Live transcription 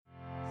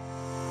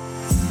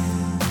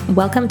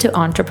Welcome to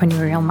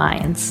Entrepreneurial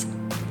Minds.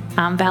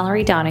 I'm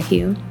Valerie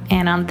Donahue,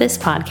 and on this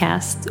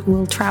podcast,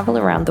 we'll travel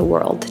around the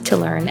world to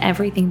learn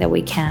everything that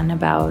we can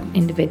about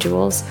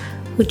individuals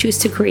who choose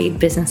to create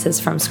businesses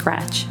from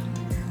scratch.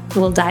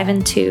 We'll dive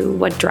into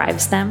what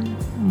drives them,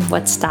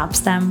 what stops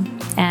them,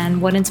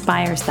 and what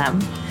inspires them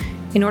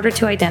in order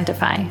to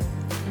identify,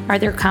 are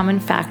there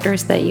common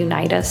factors that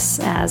unite us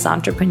as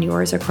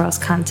entrepreneurs across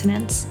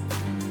continents?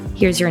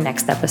 Here's your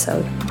next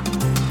episode.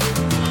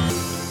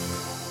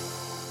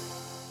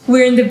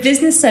 We're in the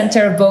business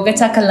center of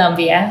Bogota,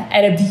 Colombia,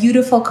 at a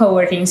beautiful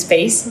co-working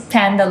space,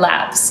 Panda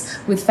Labs,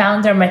 with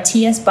founder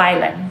Matias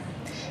Bailen.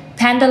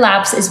 Panda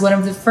Labs is one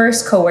of the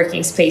first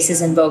co-working spaces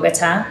in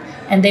Bogota,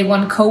 and they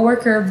won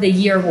Co-worker of the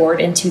Year award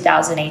in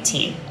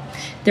 2018.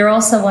 They're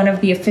also one of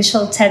the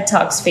official TED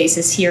Talk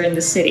spaces here in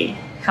the city.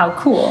 How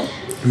cool.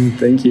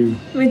 Thank you.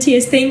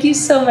 Matias, thank you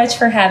so much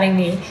for having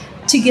me.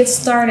 To get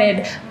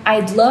started,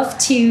 I'd love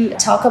to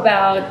talk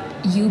about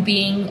you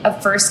being a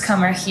first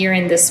comer here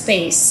in this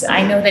space.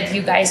 I know that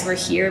you guys were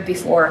here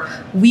before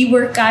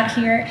WeWork got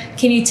here.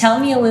 Can you tell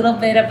me a little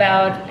bit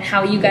about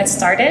how you got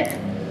started?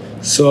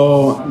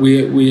 So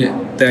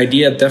the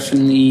idea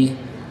definitely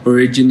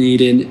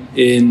originated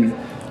in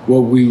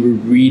what we were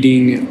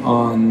reading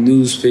on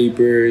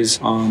newspapers,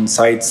 on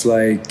sites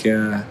like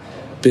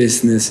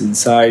Business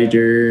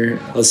Insider,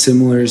 a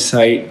similar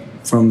site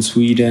from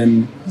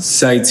Sweden.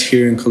 Sites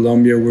here in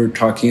Colombia were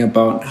talking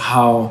about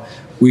how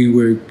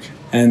WeWork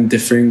and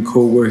different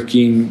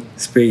co-working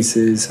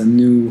spaces, a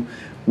new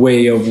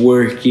way of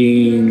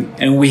working,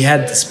 and we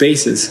had the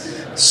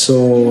spaces.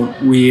 So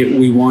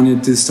we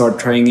wanted to start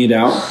trying it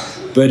out,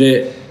 but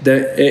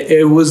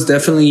it was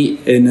definitely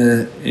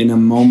in a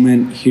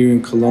moment here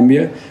in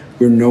Colombia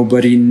where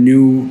nobody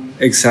knew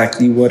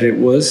exactly what it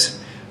was.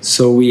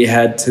 So we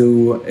had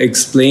to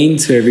explain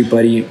to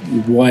everybody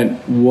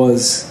what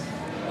was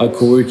a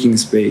co-working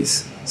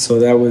space. So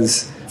that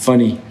was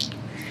funny.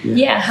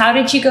 Yeah. How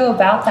did you go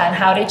about that?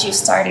 How did you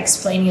start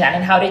explaining that?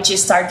 And how did you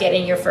start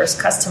getting your first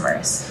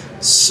customers?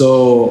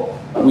 So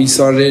we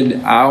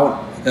started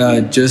out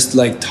just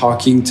like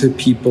talking to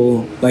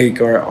people,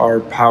 like our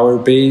power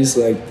base,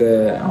 like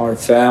our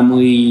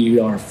family,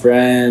 our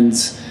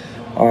friends,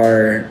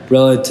 our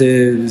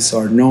relatives,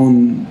 our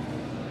known,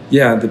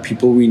 the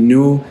people we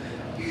knew.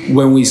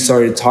 When we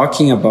started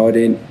talking about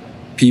it,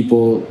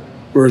 people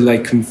were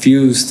like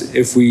confused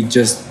if we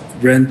just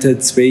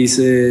rented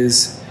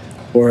spaces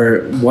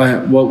or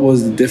what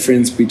was the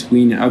difference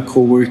between a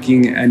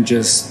co-working and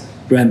just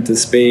rent a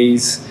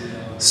space.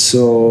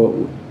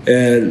 So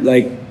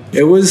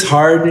it was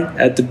hard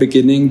at the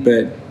beginning,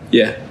 but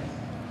yeah.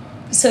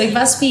 So it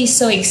must be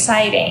so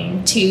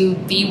exciting to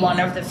be one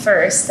of the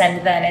first,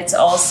 and then it's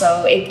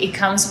also it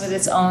comes with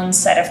its own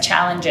set of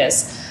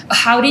challenges.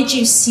 How did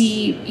you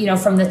see,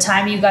 from the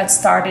time you got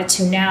started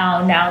to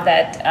now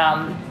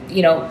that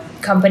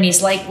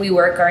companies like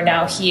WeWork are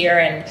now here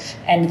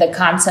and the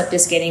concept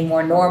is getting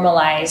more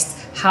normalized,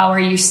 how are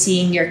you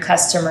seeing your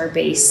customer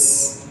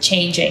base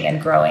changing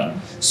and growing?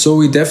 So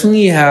we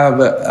definitely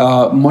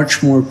have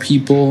much more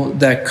people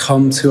that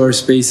come to our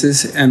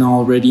spaces and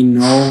already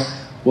know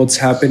what's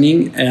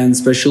happening, and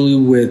especially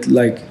with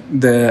like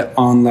the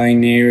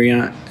online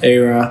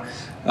era,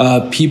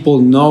 people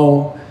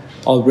know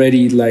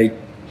already like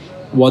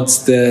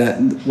what's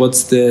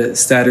the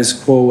status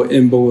quo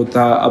in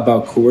Bogota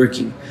about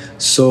co-working.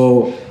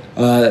 So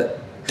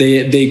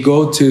they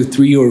go to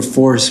 3 or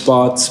 4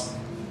 spots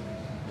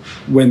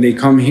when they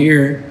come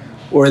here,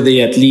 or they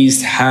at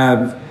least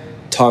have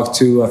talked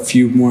to a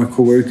few more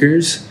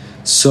coworkers.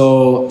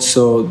 So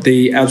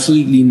they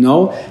absolutely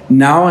know.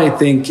 Now I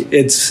think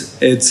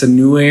it's a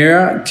new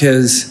era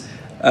because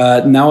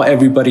now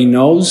everybody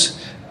knows.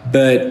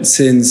 But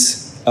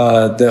since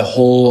the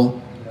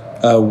whole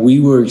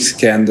WeWork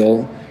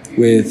scandal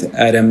with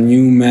Adam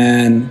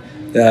Newman,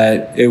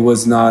 that it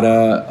was not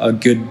a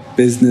good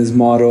business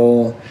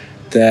model,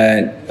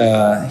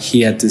 that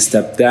he had to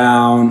step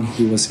down,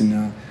 he wasn't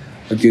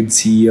a good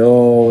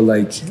CEO,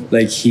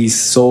 like he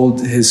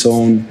sold his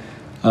own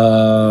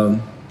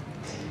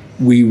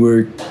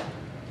WeWork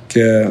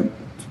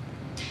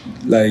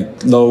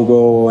like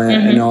logo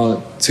and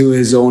all to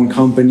his own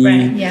company.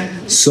 Right, yeah.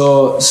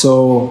 So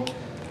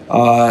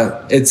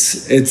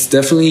it's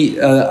definitely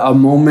a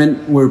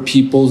moment where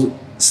people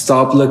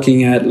stop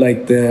looking at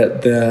like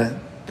the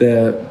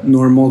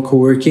normal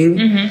co-working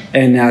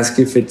and ask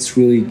if it's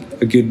really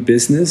a good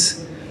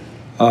business.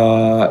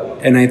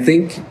 And I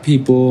think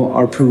people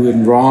are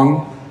proven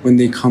wrong when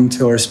they come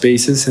to our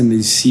spaces and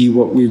they see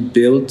what we've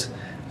built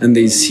and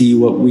they see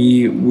what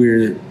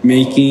we're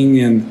making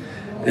and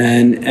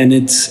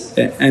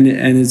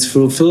it's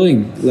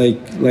fulfilling.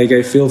 Like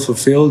I feel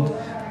fulfilled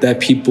that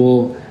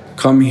people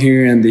come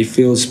here and they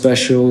feel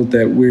special,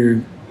 that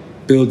we're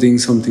building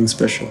something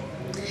special.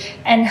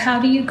 And how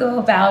do you go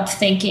about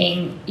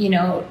thinking,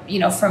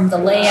 from the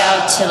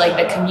layout to like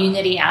the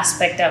community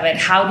aspect of it?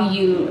 How do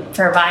you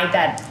provide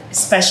that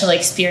special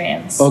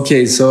experience?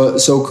 Okay, so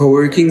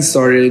co-working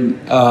started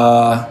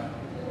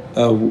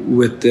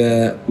with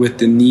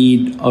the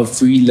need of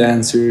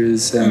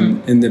freelancers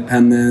and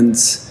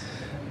independents.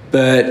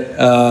 But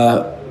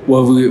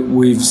what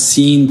we've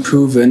seen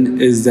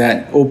proven is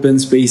that open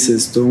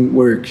spaces don't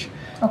work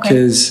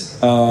because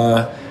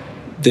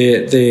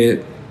they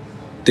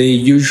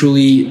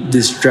usually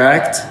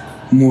distract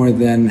more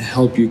than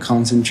help you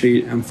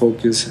concentrate and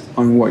focus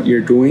on what you're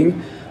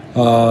doing.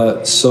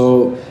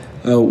 So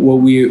what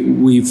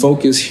we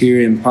focus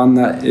here in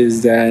Panda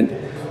is that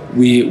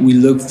we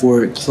look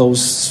for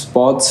closed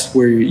spots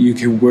where you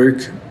can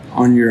work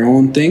on your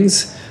own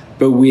things,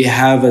 but we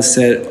have a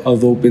set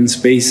of open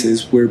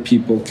spaces where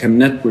people can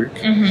network.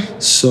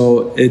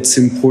 So it's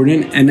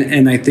important,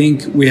 and I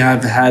think we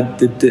have had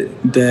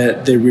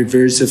the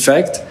reverse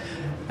effect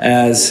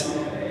as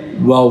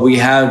well. We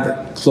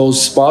have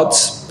closed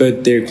spots,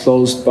 but they're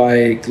closed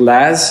by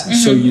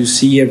glass, so you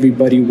see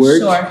everybody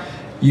work.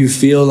 You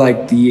feel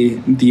like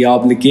the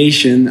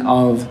obligation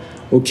of,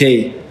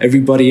 okay,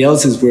 everybody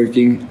else is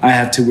working, I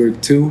have to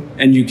work too,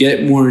 and you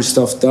get more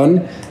stuff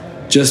done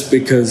just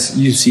because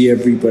you see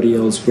everybody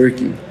else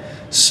working.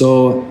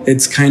 So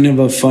it's kind of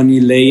a funny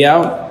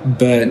layout,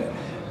 but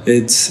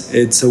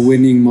it's a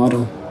winning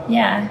model.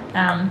 Yeah,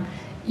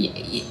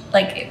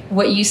 like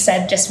what you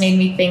said just made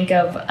me think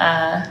of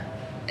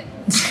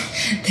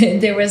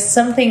there was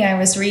something I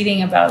was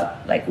reading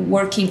about, like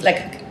working,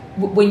 like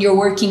when you're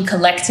working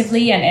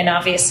collectively, and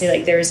obviously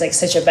like there's like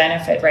such a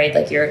benefit, right?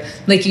 Like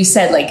like you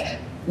said, like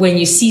when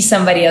you see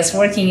somebody else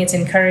working, it's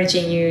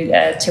encouraging you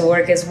to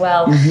work as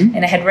well.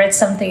 And I had read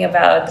something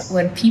about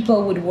when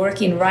people would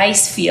work in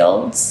rice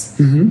fields,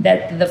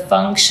 that the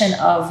function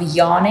of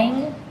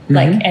yawning,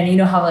 like, and you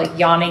know how like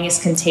yawning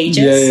is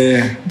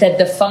contagious, that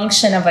the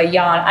function of a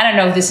yawn, I don't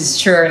know if this is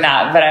true or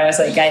not, but I was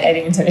like, I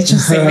think it's an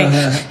interesting thing.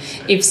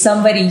 If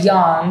somebody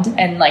yawned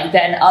and like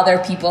then other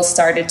people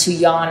started to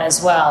yawn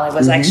as well, it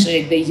was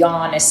actually like, the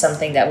yawn is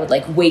something that would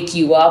like wake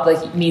you up.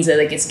 Like it means that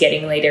like it's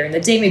getting later in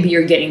the day, maybe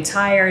you're getting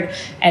tired,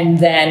 and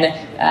then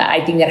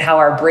I think that how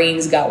our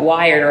brains got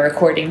wired, or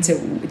according to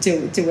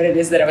what it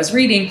is that I was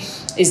reading,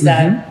 is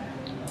that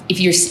if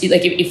you're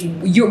like, if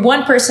you're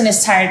one person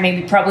is tired,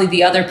 maybe probably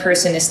the other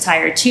person is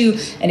tired too.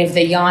 And if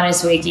the yawn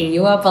is waking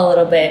you up a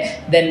little bit,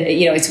 then,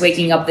 you know, it's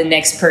waking up the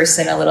next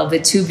person a little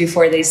bit too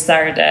before they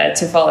start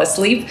to fall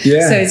asleep. So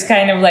it's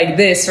kind of like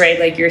this, right?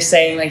 Like you're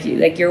saying,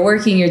 like you're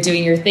working, you're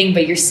doing your thing,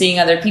 but you're seeing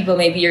other people.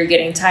 Maybe you're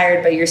getting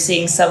tired, but you're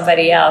seeing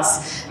somebody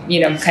else, you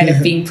know, kind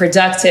of being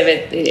productive.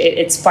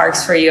 It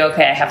sparks for you.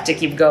 Okay, I have to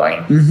keep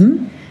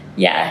going.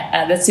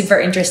 Yeah, that's super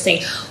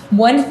interesting.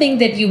 One thing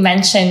that you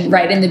mentioned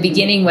right in the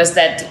beginning was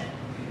that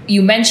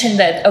you mentioned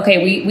that,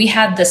 okay, we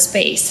had the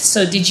space.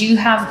 So did you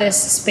have this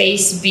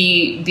space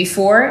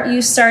before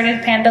you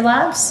started Panda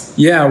Labs?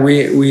 Yeah,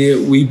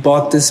 we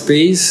bought the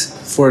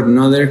space for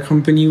another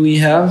company we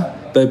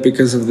have, but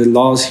because of the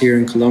laws here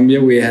in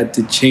Colombia, we had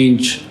to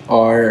change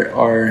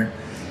our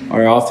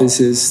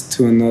offices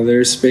to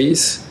another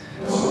space.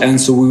 And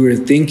so we were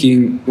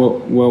thinking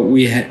what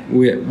we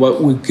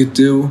could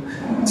do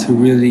to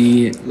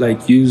really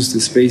like use the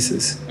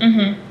spaces,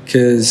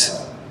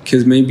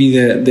 because maybe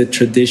the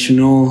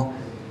traditional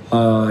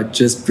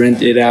just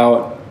rent it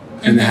out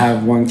and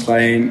have one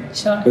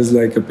client was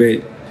like a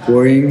bit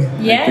boring.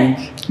 I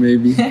think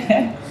maybe.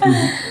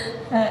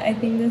 I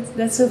think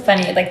that's so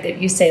funny, like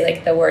that you say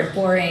like the word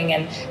boring,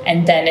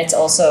 and then it's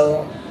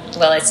also,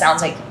 well, it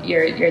sounds like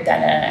you're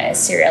then a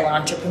serial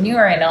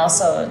entrepreneur, and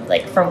also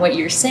like from what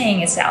you're saying,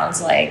 it sounds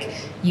like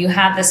you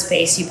had the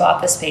space, you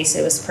bought the space,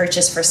 it was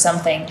purchased for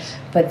something,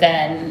 but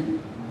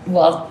then,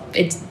 well,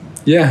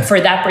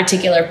 for that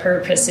particular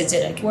purpose, it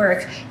didn't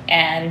work,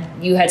 and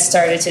you had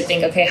started to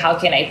think, okay, how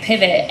can I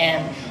pivot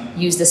and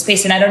use the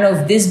space? And I don't know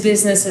if this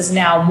business is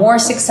now more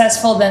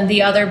successful than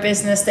the other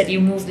business that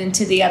you moved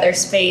into the other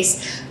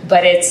space,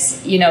 but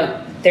it's, you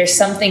know, there's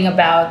something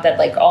about that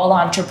like all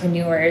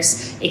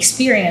entrepreneurs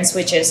experience,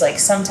 which is like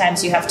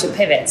sometimes you have to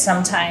pivot.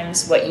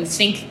 Sometimes what you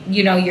think,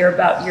 you know, you're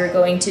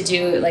going to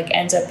do like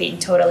ends up being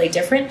totally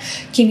different.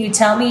 Can you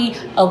tell me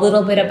a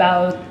little bit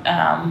about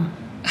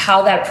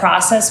how that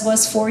process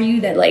was for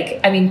you? That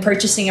like, I mean,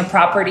 purchasing a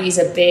property is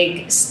a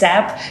big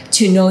step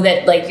to know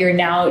that like you're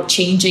now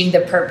changing the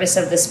purpose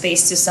of the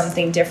space to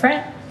something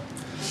different.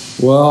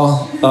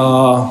 Well,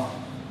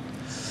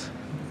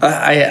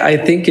 I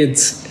think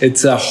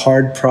it's a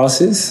hard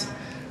process,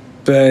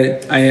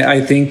 but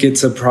I think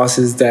it's a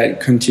process that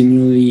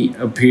continually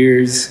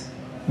appears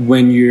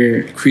when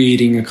you're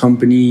creating a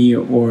company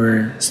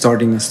or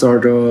starting a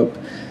startup.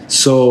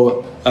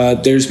 So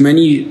there's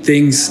many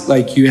things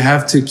like you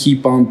have to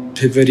keep on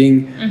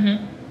pivoting,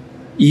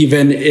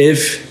 even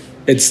if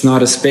it's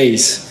not a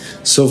space.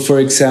 So for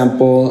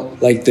example,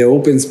 like the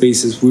open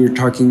spaces we were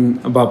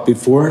talking about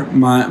before,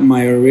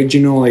 my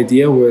original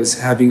idea was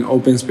having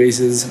open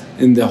spaces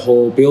in the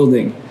whole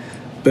building.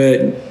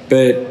 But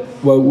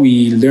what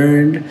we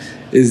learned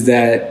is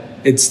that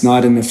it's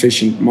not an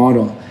efficient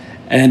model.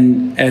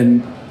 And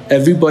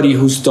everybody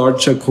who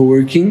starts a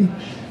co-working,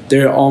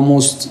 they're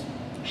almost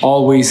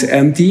always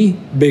empty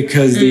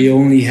because they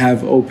only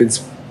have open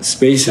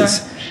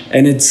spaces.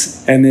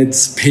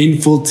 it's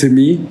painful to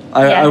me.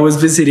 I was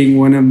visiting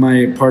one of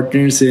my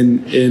partners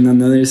in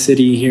another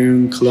city here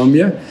in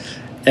Colombia,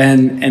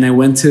 and I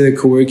went to the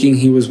co-working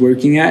he was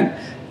working at,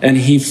 and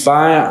he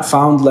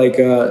found like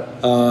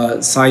a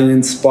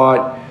silent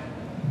spot,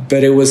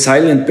 but it was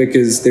silent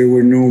because there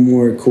were no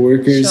more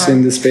co-workers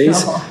in the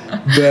space.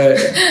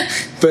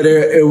 But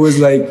it was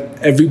like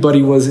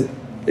everybody was.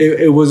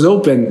 It was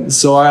open,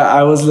 so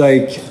I was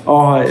like,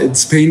 oh,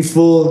 it's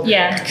painful,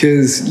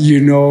 because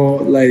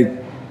like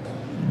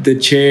the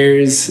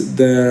chairs,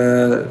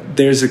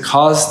 there's a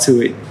cost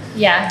to it,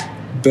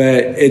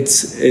 but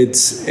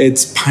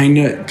it's kind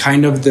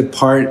of the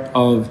part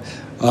of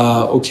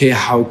okay,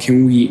 how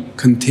can we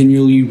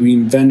continually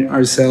reinvent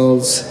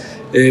ourselves?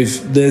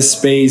 If this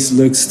space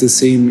looks the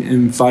same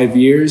in 5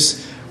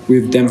 years,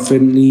 we've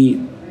definitely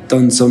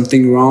done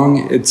something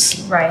wrong. It's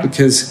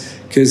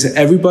because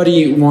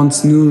everybody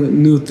wants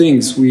new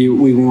things. We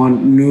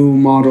want new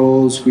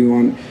models. We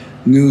want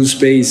new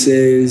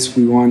spaces.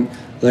 We want,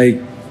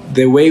 like,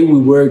 the way we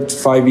worked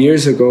 5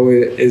 years ago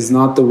is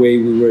not the way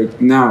we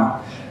work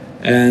now.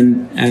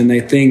 And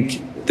I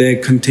think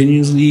they're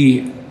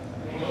continuously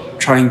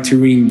trying to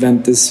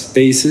reinvent the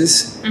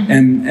spaces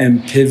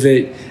and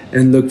pivot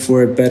and look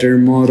for a better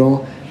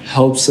model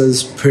helps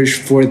us push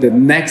for the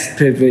next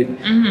pivot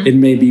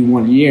in maybe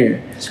 1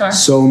 year.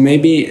 So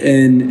maybe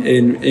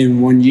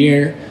in 1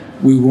 year,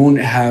 we won't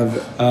have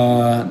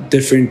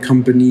different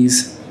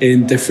companies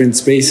in different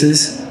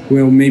spaces.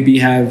 We'll maybe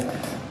have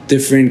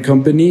different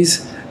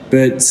companies,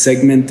 but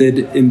segmented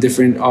in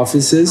different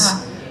offices,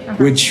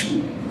 which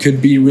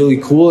could be really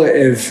cool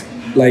if,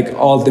 like,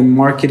 all the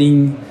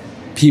marketing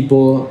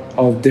people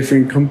of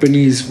different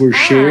companies were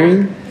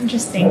sharing.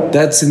 Interesting.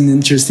 That's an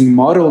interesting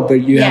model,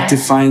 but you have to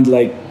find,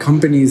 like,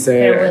 companies that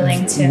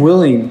are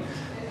willing.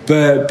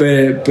 But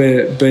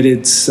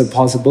it's a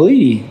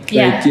possibility.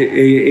 Like,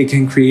 it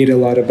can create a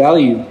lot of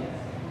value.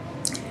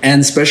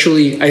 And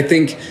especially, I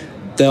think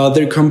the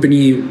other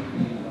company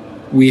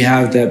we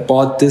have that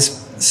bought this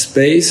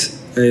space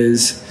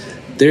is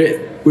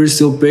we're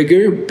still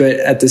bigger, but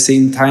at the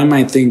same time,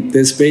 I think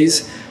this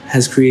space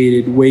has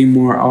created way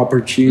more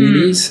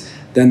opportunities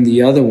than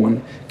the other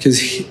one. Because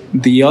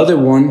the other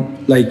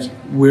one, like,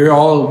 we're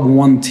all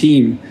one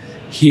team.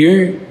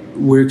 Here,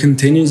 we're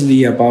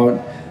continuously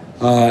about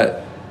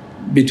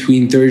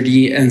between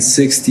 30 and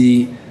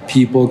 60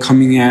 people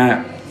coming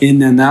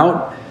in and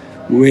out,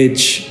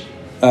 which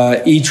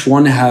each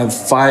one have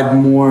 5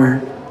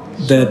 more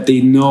that they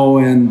know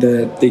and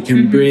that they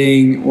can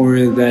bring,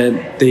 or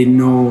that they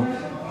know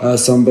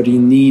somebody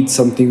needs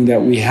something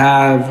that we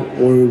have,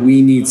 or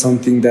we need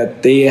something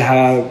that they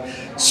have.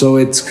 So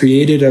it's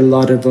created a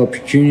lot of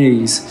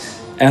opportunities.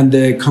 And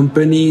the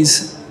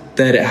companies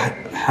that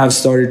have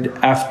started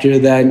after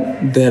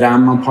that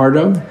I'm a part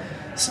of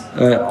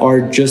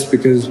are just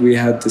because we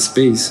had the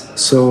space.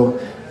 So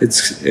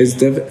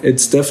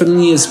it's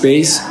definitely a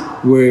space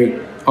where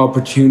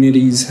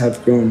opportunities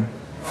have grown.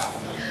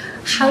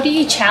 How do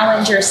you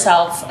challenge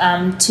yourself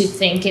to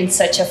think in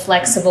such a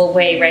flexible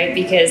way, right?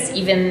 Because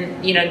even,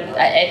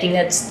 I think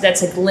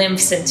that's a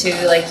glimpse into,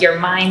 like, your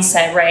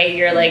mindset, right?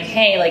 You're like,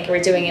 hey, like,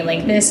 we're doing it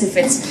like this. If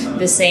it's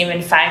the same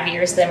in 5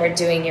 years, then we're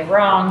doing it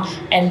wrong.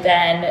 And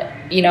then,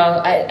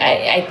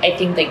 I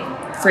think, like,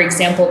 for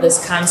example, this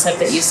concept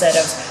that you said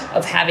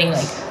of having,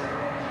 like,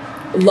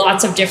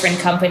 lots of different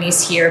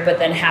companies here, but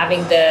then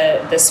having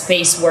the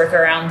space work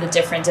around the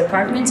different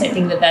departments, I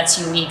think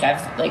that's unique.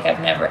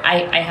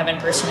 I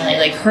haven't personally,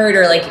 like, heard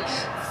or, like,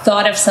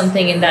 thought of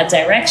something in that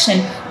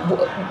direction.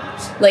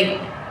 Like,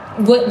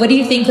 what do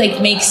you think,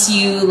 like, makes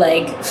you,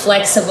 like,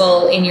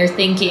 flexible in your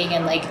thinking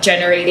and, like,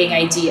 generating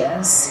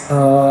ideas?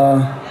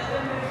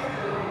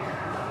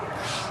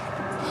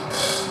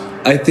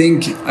 I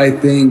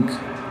think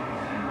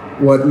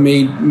what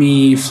made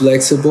me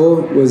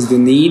flexible was the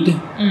need.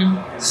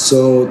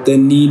 So the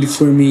need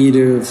for me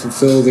to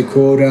fulfill the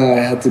quota I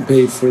had to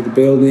pay for the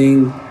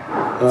building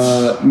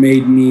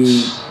made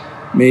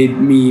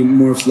me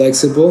more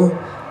flexible.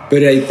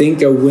 But I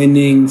think a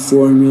winning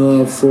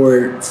formula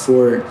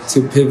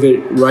to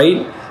pivot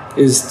right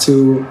is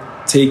to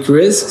take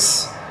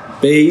risks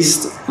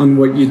based on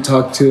what you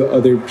talk to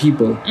other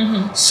people.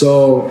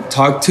 So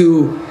talk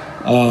to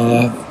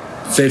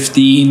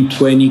 15,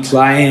 20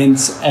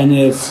 clients, and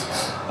if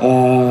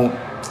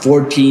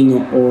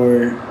 14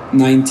 or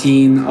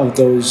 19 of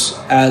those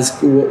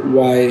ask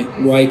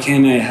why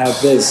can't I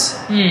have this?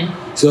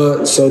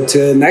 So to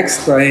the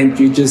next client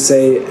you just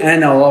say,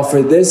 and I'll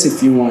offer this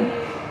if you want,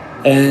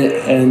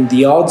 and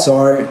the odds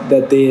are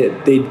that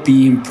they'd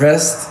be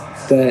impressed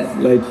that,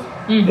 like,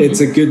 it's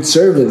a good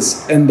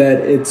service and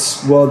that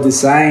it's well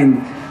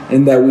designed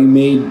and that we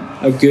made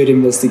a good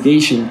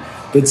investigation.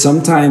 But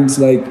sometimes,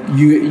 like,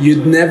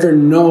 you'd never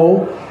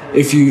know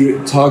if you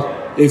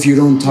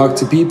don't talk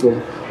to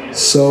people.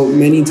 So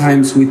many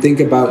times we think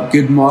about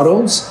good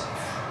models,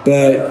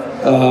 but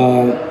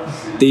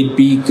they'd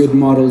be good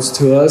models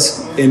to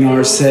us in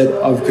our set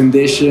of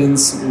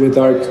conditions, with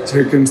our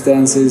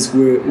circumstances,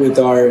 with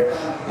our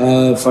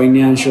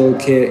financial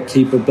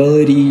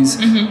capabilities,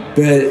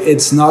 but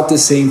it's not the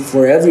same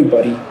for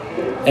everybody,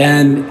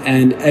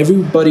 and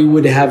everybody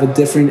would have a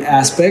different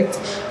aspect,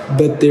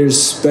 but there's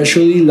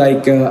especially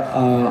like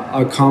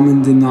a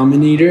common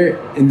denominator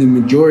in the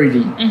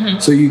majority.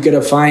 So you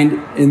gotta find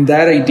in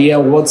that idea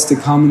what's the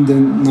common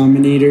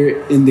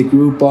denominator in the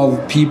group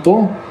of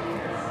people,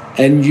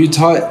 and you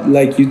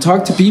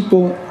talk to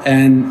people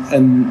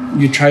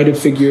and you try to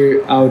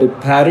figure out the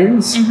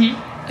patterns,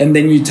 and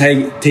then you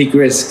take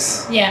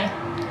risks. Yeah.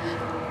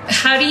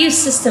 How do you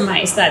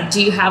systemize that?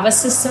 Do you have a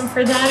system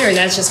for that, or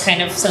that's just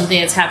kind of something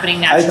that's happening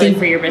naturally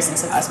for your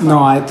business at this point?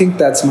 No, I think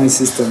that's my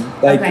system.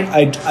 Like,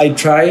 okay. I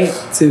try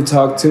to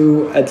talk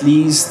to at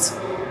least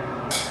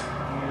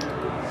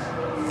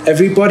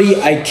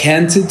everybody I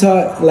can to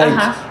talk. Like,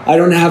 I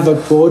don't have a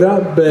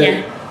quota, but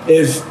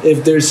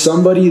if there's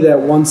somebody that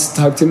wants to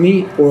talk to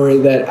me, or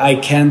that I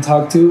can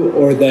talk to,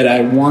 or that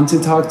I want to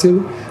talk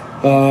to,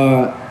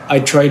 I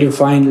try to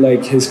find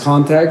like his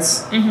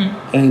contacts,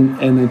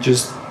 and I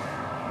just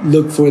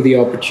look for the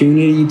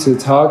opportunity to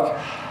talk.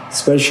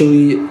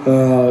 Especially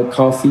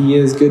coffee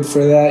is good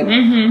for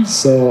that.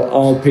 So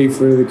I'll pay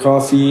for the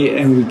coffee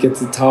and we get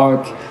to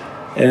talk,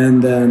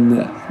 and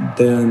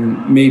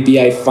then maybe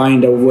I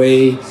find a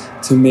way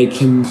to make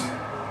him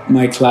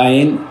my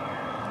client,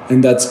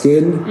 and that's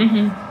good.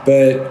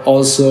 But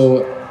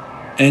also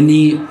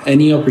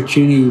any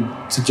opportunity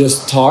to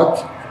just talk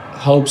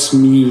helps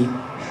me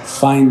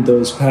find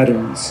those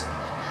patterns.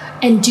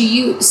 And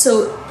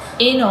so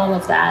in all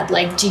of that,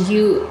 do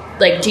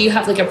you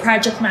have like a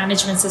project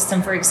management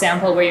system, for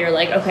example, where you're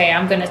like, okay,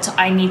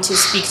 I need to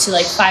speak to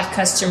like 5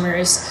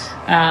 customers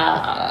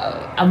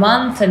a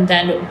month, and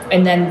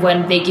then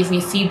when they give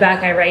me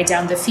feedback, I write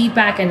down the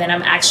feedback, and then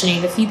I'm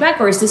actioning the feedback?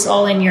 Or is this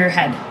all in your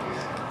head?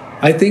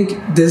 I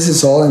think this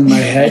is all in my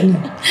head,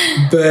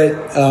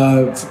 but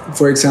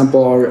for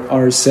example,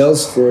 our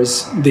sales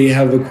force, they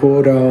have a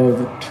quota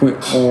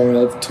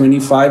of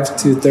 25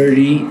 to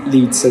 30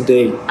 leads a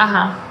day.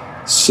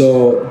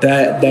 So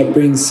that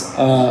brings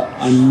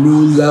a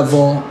new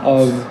level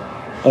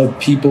of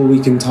people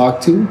we can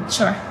talk to.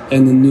 Sure.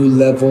 And a new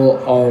level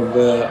of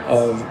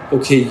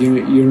okay,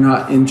 you're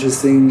not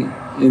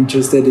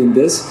interested in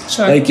this.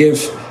 Sure. Like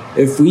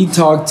if we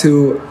talk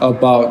to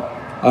about,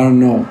 I don't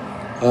know,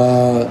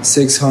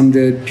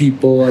 600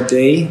 people a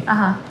day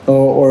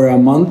or a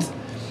month,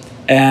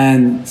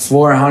 and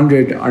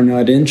 400 are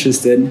not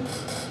interested,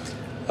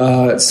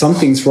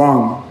 something's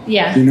wrong.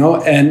 Yeah. You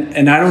know,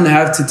 and I don't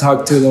have to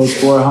talk to those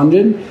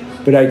 400,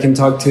 but I can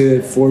talk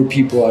to 4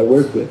 people I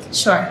work with.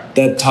 Sure.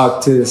 That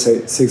talk to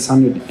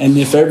 600. And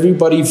if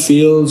everybody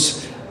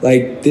feels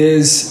like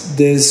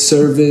this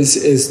service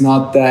is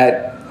not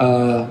that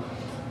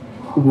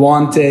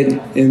wanted,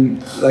 in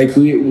like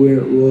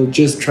we'll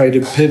just try to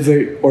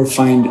pivot or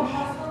find,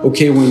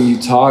 okay, when you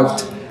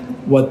talked,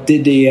 what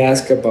did they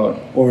ask about,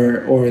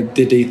 or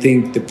did they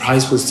think the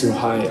price was too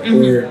high,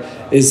 or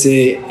is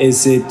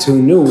it too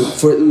new?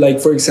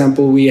 For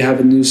example, we have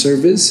a new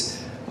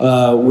service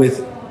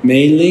with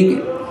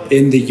mailing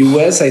in the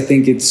US. I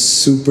think it's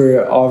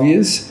super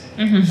obvious,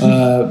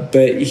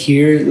 but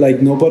here,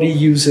 like, nobody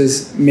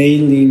uses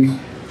mailing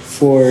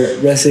for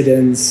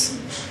residents,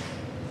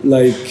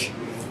 like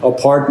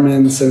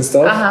apartments and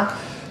stuff.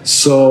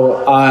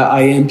 So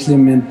I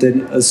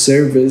implemented a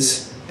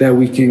service that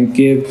we can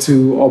give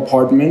to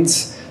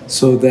apartments,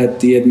 so that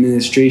the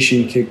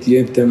administration could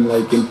give them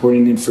like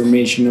important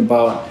information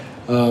about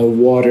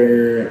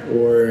water,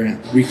 or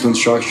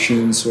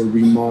reconstructions, or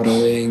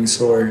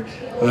remodelings, or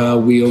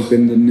we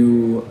opened a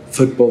new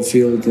football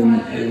field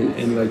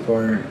in like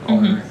our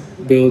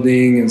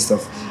building and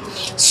stuff.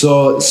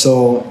 So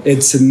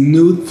it's a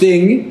new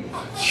thing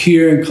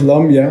here in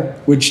Colombia,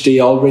 which they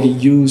already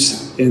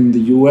use in the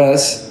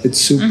US. It's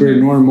super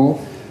normal.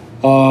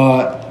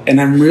 And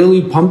I'm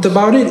really pumped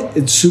about it.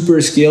 It's super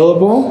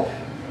scalable,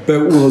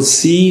 but we'll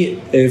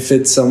see if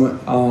it's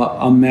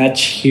a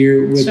match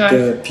here with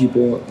the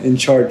people in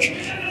charge.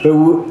 But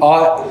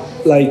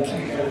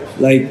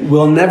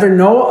we'll never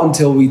know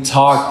until we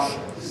talk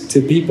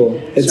to people.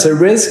 It's a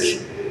risk.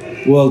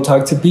 We'll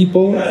talk to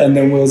people, and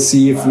then we'll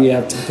see if we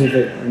have to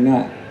pivot or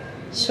not.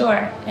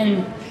 Sure.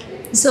 And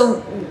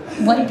so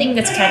one thing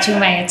that's catching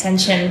my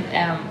attention,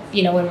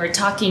 when we're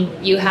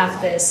talking, you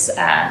have this,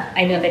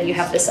 I know that you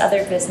have this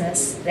other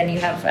business, then you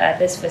have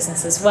this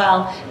business as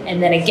well.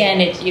 And then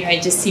again,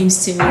 it just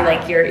seems to me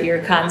like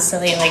you're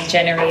constantly like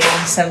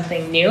generating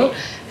something new.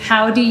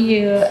 How do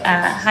you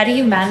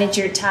manage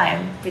your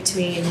time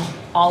between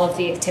all of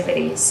the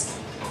activities?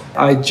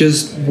 I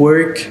just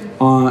work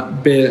on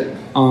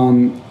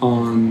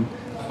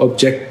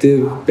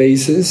objective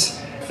basis,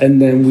 and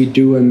then we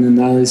do an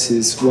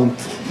analysis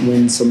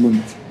once a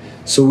month.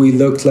 So we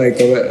look like,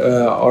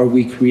 are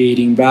we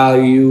creating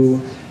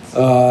value?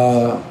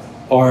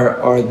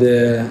 Are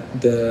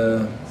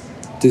the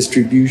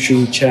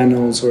distribution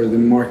channels or the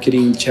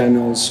marketing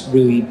channels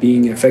really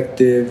being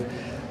effective?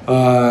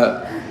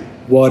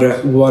 what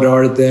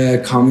are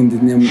the common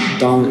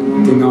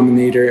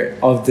denominator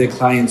of the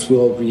clients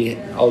we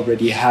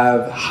already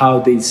have, how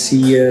they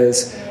see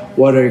us,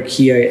 what are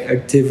key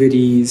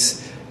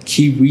activities,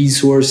 key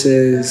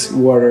resources,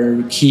 what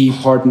are key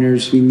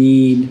partners we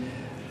need,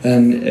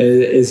 and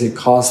is it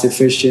cost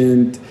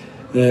efficient,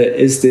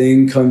 is the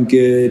income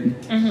good,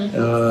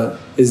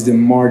 is the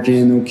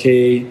margin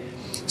okay.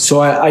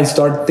 So I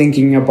start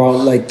thinking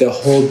about like the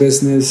whole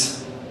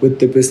business with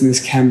the business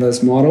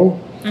canvas model.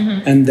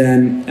 And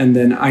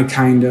then I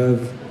kind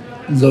of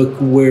look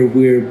where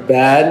we're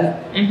bad,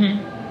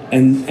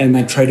 and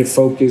I try to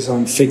focus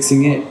on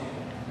fixing it.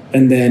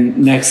 And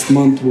then next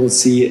month we'll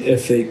see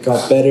if it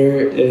got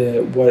better.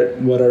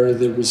 What are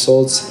the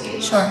results?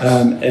 Sure.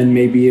 And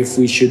maybe if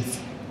we should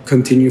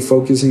continue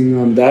focusing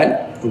on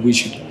that, or we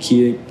should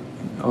keep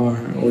or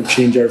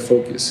change our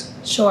focus.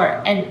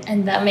 Sure,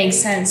 and that makes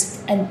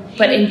sense.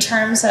 But in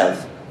terms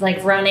of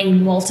like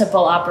running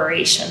multiple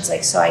operations,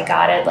 like, so I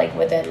got it, like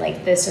within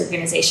like this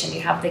organization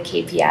you have the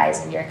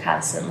KPIs and you're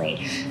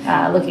constantly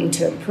looking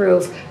to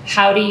improve.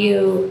 How do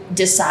you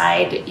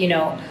decide, you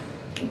know,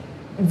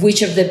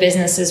 which of the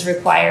businesses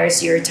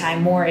requires your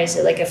time more? Is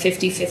it like a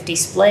 50-50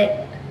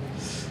 split?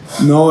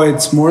 No,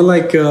 it's more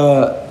like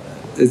a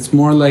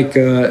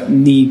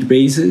need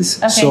basis.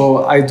 Okay.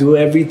 So I do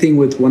everything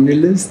with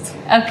Wunderlist.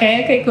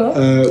 Okay, cool.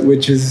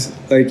 Which is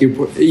like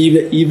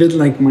even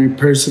like my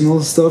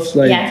personal stuff,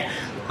 like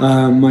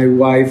my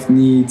wife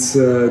needs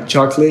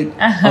chocolate,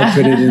 I'll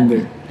put it in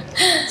there.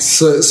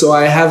 So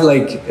I have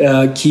like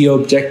key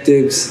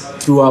objectives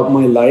throughout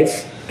my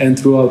life and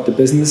throughout the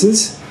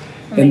businesses.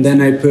 Amazing. And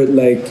then I put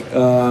like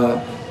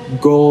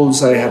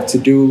goals I have to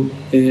do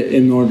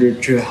in order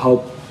to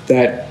help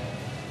that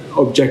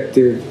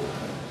objective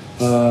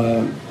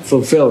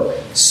fulfill.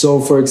 So,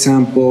 for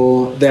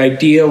example, the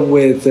idea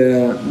with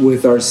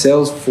our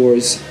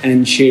Salesforce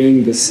and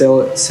sharing the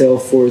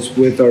Salesforce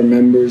with our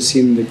members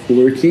in the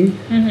co-working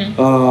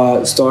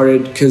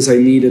started because I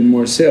needed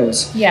more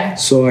sales. Yeah.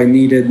 So I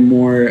needed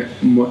more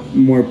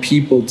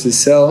people to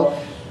sell,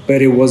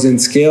 but it wasn't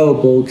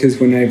scalable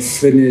because when I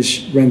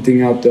finished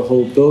renting out the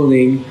whole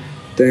building,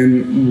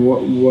 then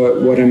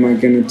what am I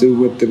going to do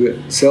with the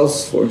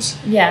Salesforce?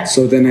 Yeah.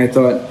 So then I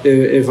thought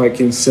if I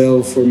can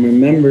sell for my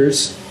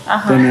members,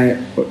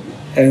 then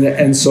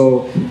and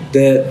so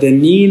the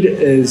need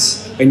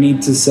is I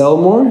need to sell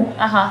more.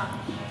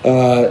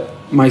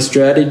 My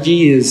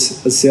strategy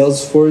is a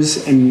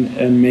Salesforce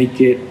and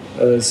make it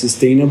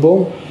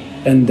sustainable,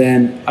 and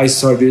then I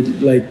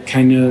started like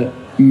kind of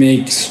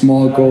make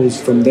small goals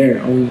from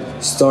there.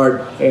 I'll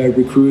start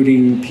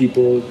recruiting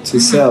people to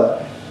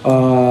sell.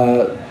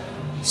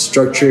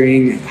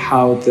 Structuring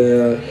how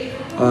the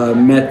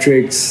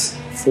metrics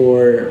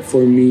for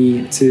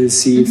me to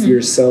see if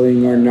you're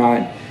selling or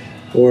not,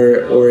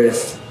 or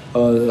if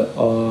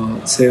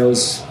a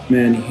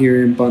salesman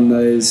here in Panda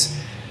is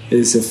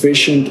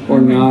efficient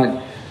or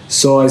not.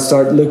 So I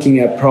start looking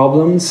at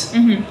problems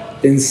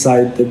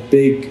inside the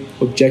big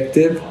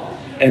objective,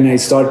 and I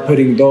start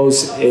putting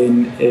those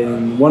in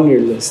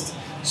Wunderlist.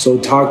 So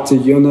talk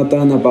to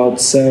Jonathan about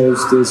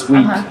sales this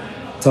week.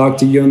 Talk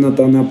to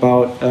Jonathan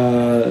about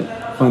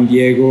Juan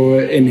Diego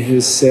in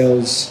his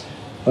sales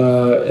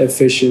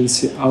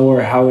efficiency,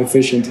 or how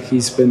efficient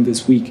he's been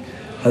this week.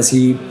 Has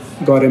he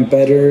gotten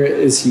better?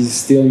 Is he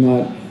still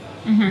not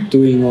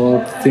doing all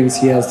the things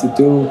he has to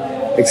do,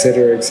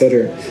 etc.,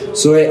 etc.?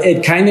 So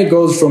it kind of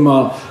goes from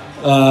a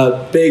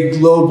big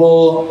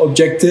global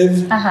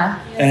objective,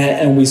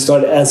 and we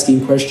start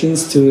asking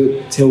questions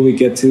till we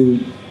get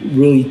to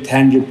really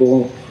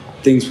tangible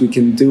things we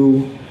can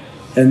do.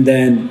 And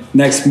then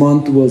next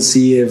month we'll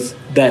see if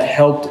that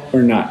helped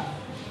or not.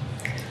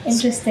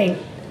 Interesting.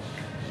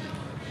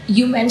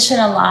 You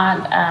mentioned a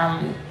lot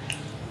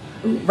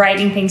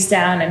writing things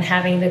down and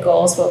having the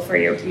goals both for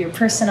your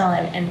personal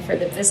and for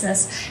the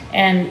business.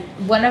 And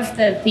one of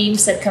the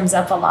themes that comes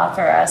up a lot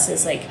for us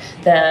is like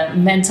the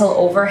mental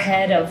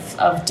overhead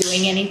of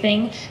doing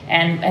anything.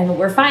 And what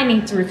we're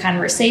finding through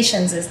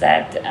conversations is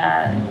that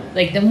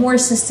like the more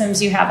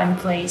systems you have in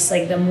place,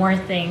 like the more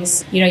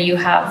things, you know, you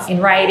have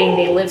in writing,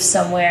 they live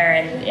somewhere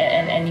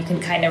and you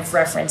can kind of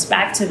reference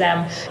back to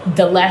them,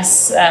 the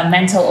less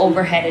mental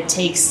overhead it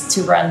takes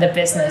to run the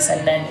business.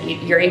 And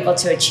then you're able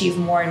to achieve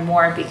more and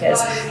more because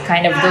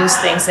kind of those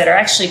things that are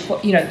actually,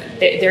 you know,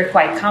 they're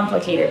quite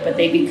complicated, but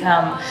they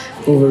become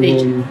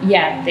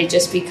they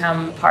just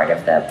become part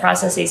of the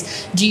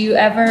processes. Do you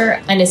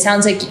ever, and it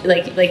sounds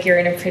like you're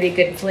in a pretty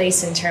good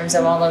place in terms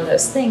of all of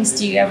those things,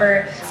 do you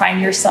ever find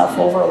yourself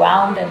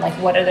overwhelmed, and like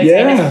what are the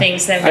kind of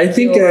things that make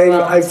you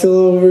overwhelmed? I feel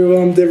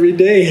overwhelmed every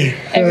day.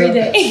 Every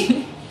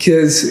day.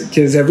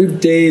 Because every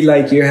day,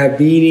 like, you have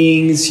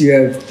meetings, you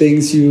have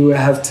things you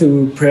have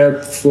to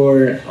prep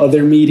for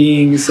other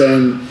meetings,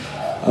 and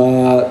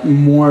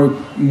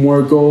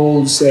more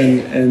goals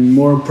and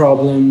more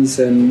problems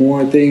and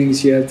more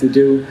things you have to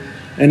do,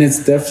 and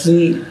it's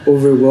definitely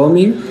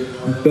overwhelming.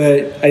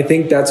 But I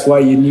think that's why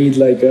you need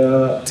like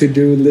a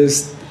to-do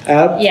list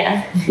app,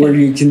 where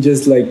you can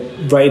just like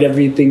write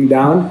everything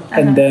down,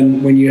 and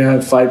then when you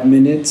have 5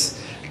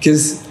 minutes,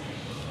 because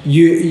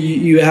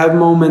you have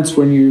moments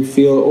when you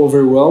feel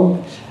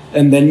overwhelmed,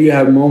 and then you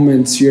have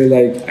moments you're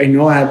like, I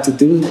know I have to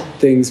do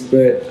things,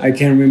 but I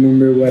can't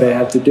remember what I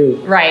have to do.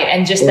 Right,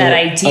 and just that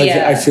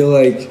idea. I feel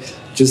like,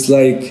 just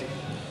like,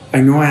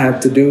 I know I have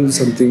to do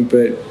something,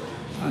 but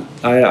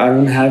I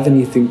don't have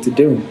anything to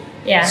do.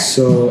 Yeah.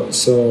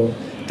 So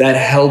that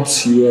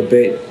helps you a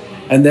bit.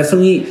 And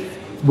definitely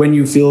when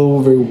you feel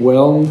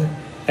overwhelmed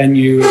and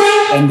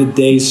the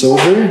day's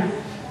over,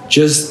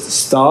 just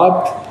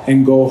stop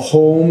and go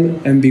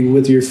home and be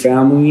with your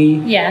family.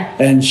 Yeah.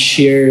 And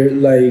share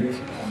like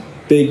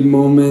big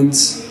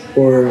moments,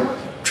 or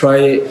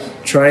try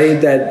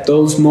that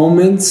those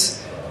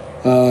moments,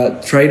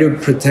 try to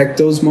protect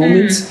those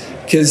moments,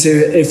 because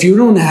if you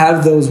don't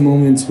have those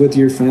moments with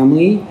your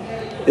family,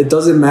 it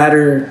doesn't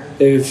matter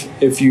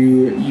if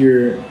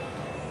you're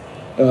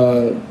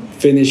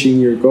finishing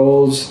your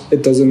goals.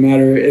 It doesn't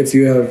matter if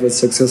you have a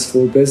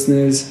successful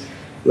business.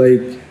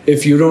 Like,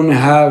 if you don't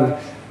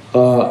have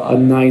a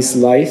nice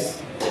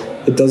life,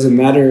 it doesn't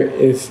matter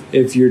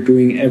if you're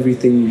doing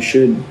everything you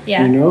should.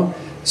 Yeah. You know.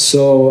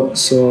 So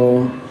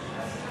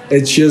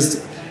it's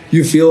just,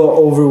 you feel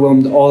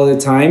overwhelmed all the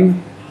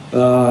time.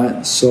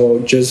 So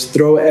just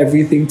throw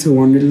everything to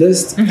one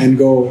list and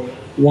go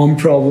one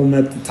problem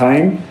at the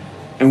time.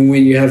 And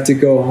when you have to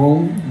go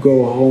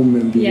home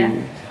and be. Yeah.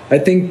 I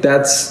think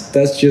that's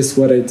just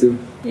what I do.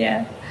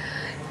 Yeah.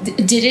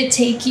 Did it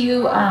take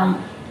you?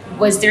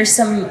 Was there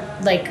some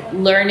like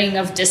learning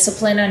of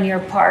discipline on your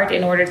part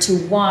in order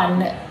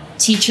to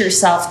teach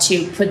yourself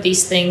to put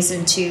these things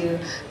into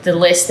the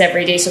list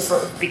every day?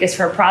 Because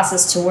for a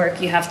process to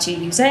work, you have to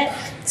use it.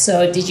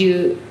 So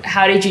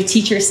how did you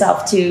teach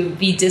yourself to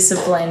be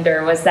disciplined,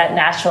 or was that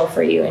natural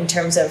for you in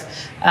terms of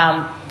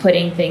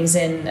putting things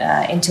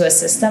into a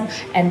system?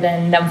 And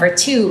then number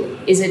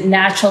 2, is it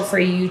natural for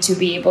you to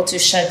be able to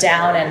shut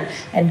down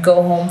and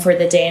go home for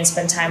the day and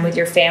spend time with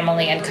your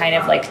family and kind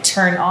of like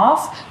turn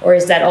off? Or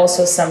is that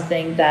also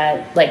something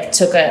that like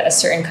took a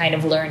certain kind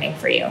of learning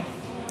for you?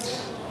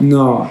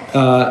 No,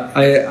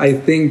 I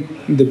think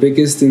the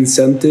biggest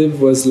incentive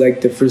was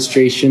like the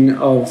frustration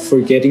of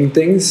forgetting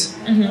things.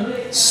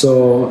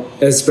 So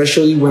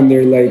especially when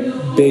they're like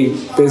big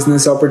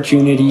business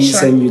opportunities,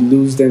 sure, and you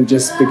lose them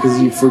just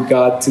because you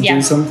forgot to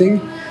do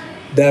something,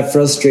 that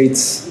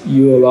frustrates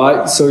you a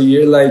lot. So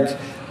you're like,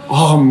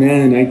 oh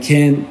man, I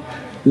can't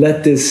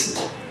let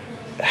this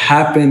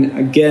happen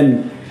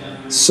again.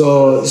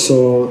 So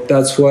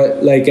that's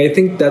what, like, I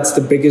think that's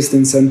the biggest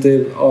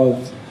incentive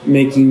of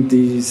making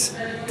these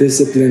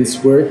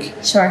disciplines work.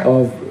 Sure.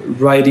 Of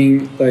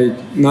writing, like,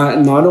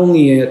 not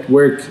only at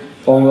work,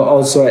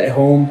 also at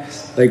home,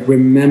 like,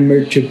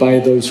 remember to buy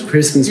those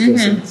Christmas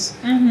presents.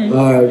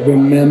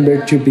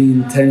 Remember to be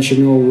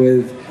intentional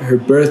with her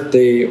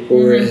birthday,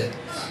 or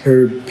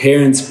her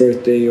parents'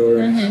 birthday,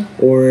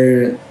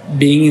 or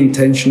being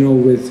intentional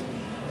with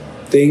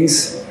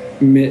things.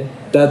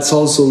 That's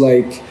also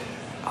like,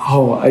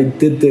 oh, I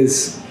did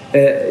this,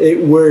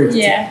 it worked.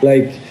 Yeah.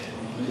 Like,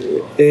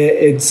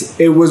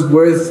 it was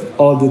worth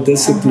all the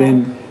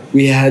discipline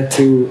we had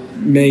to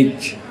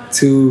make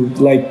to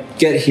like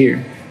get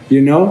here,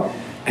 you know.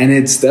 And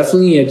it's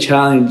definitely a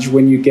challenge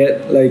when you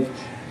get, like,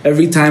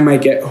 every time I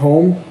get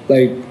home,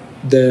 like,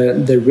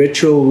 the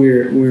ritual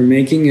we're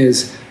making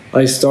is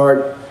I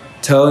start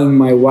telling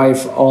my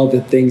wife all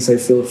the things I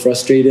feel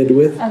frustrated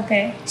with.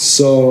 Okay.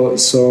 So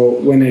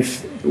when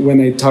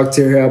I talk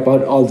to her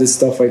about all this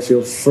stuff I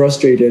feel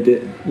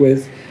frustrated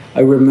with, I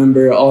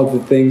remember all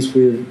the things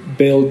we've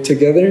built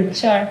together.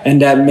 Sure.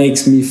 And that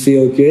makes me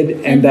feel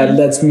good, and that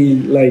lets me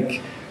like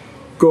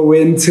go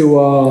into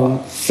a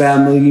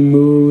family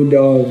mood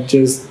of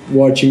just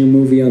watching a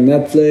movie on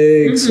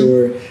Netflix,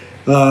 or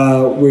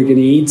we're gonna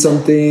eat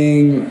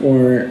something,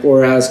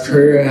 or ask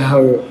her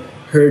how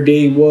her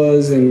day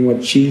was and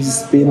what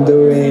she's been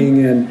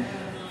doing,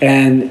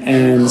 and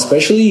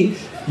especially,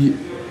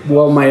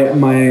 well,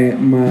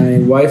 my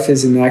wife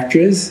is an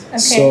actress,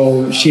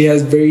 so she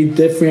has very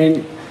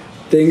different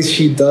things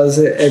she does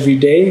every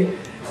day,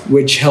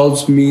 which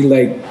helps me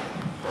like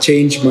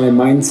change my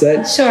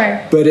mindset.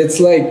 Sure. But it's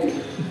like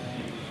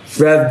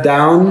rev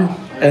down,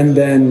 and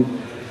then,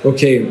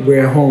 okay,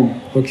 we're home.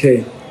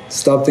 Okay,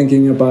 stop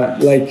thinking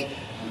about, like,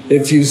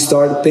 if you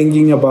start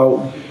thinking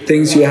about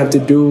things you have to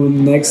do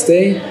next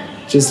day,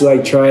 just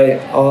like try,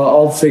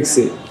 I'll fix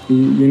it.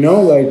 You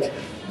know,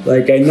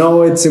 like I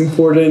know it's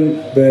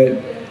important,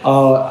 but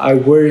I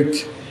work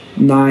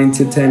 9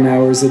 to 10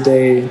 hours a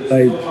day.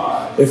 Like,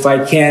 if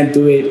I can't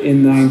do it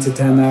in 9 to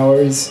 10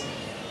 hours,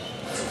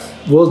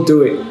 we'll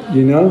do it,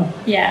 you know?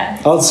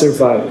 Yeah. I'll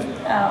survive.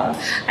 Oh,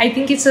 I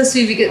think it's so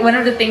sweet, because one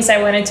of the things I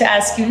wanted to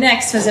ask you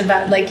next was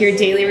about like your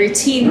daily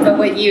routine, but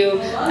what you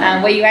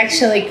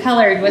actually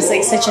colored was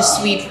like such a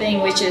sweet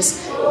thing, which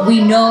is,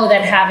 we know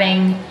that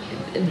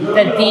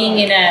being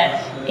in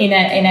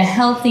a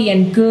healthy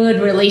and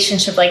good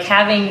relationship, like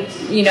having,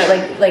 you know,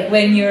 like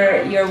when you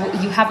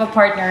have a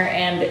partner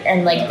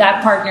and like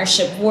that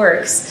partnership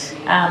works,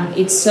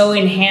 it so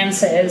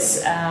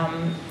enhances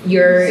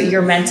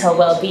your mental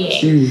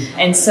well-being.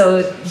 And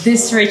so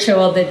this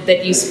ritual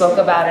that you spoke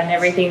about and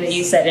everything that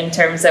you said in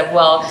terms of,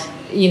 well,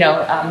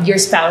 your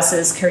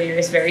spouse's career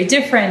is very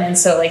different, and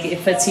so like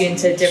it puts you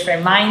into a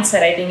different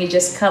mindset. I think it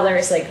just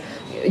colors like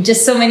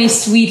just so many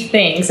sweet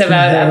things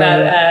about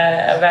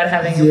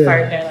having a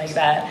partner like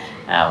that.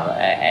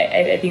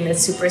 I think that's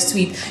super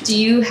sweet. Do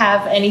you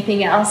have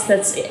anything else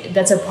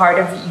that's a part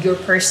of your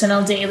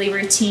personal daily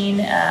routine?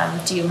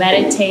 Do you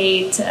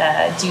meditate?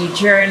 Do you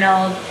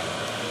journal?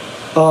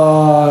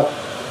 Well,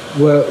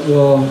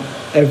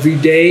 every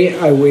day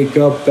I wake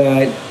up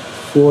at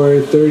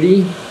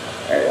 4:30.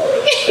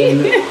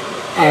 And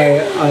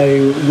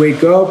I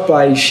wake up,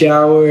 I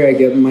shower, I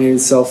get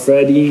myself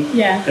ready,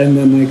 and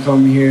then I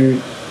come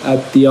here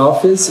at the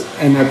office.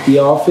 And at the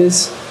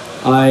office,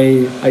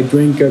 I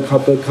drink a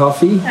cup of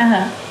coffee,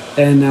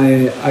 and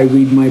I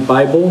read my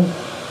Bible,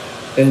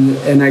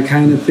 and I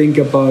kind of think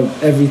about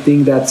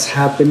everything that's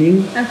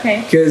happening.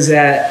 Okay. Because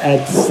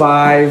at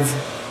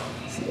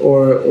 5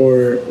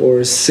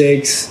 or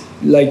 6.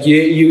 Like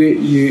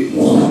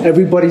you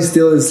everybody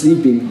still is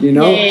sleeping,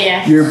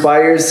 Yeah. You're by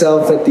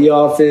yourself at the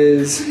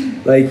office,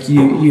 like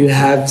you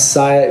have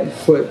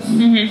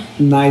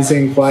nice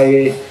and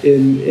quiet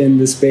in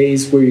the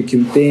space where you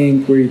can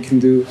think, where you can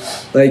do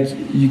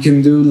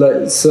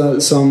like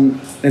some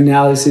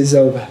analysis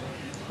of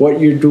what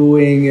you're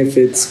doing, if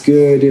it's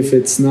good, if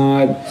it's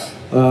not,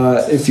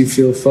 if you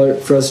feel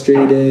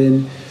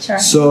frustrated. Sure.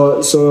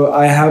 So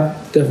I have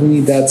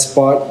definitely that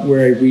spot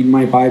where I read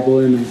my Bible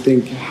and I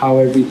think how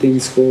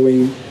everything's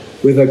going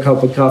with a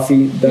cup of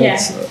coffee.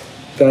 That's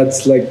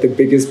like the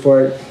biggest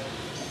part.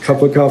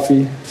 Cup of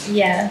coffee.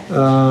 Yeah.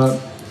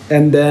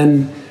 And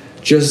then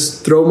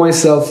just throw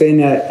myself in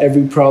at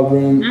every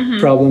problem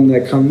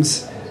that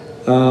comes,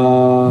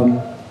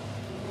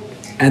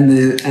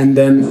 and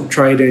then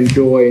try to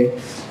enjoy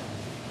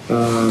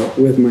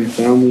with my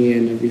family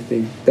and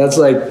everything. That's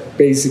like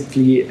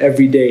basically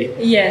every day.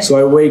 Yeah. So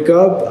I wake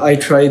up, I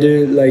try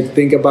to like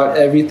think about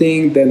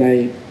everything, then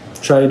I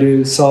try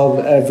to solve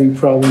every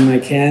problem I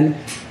can,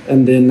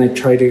 and then I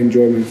try to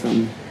enjoy my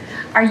family.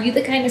 Are you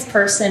the kind of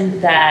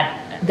person that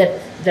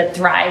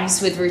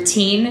thrives with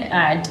routine,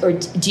 or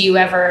do you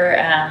ever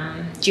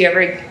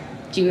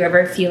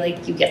feel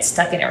like you get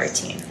stuck in a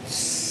routine?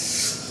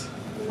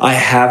 I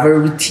have a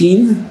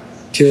routine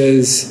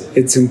because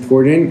it's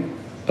important.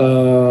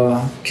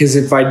 Because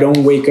if I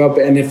don't wake up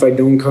and if I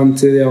don't come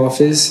to the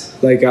office,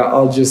 like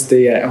I'll just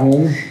stay at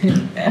home.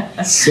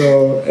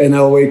 And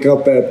I'll wake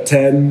up at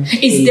 10.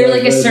 Is there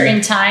like a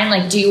certain time?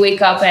 Like, do you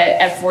wake up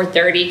at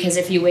 4:30? Because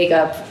if you wake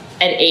up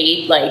at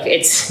 8, like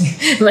it's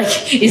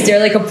like, is there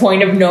like a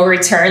point of no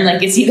return?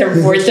 Like it's either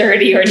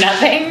 4:30 or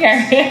nothing?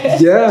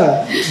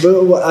 Yeah,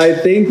 but I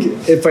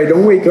think if I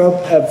don't wake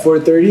up at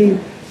 4:30,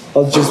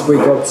 I'll just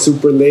wake up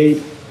super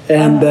late,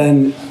 and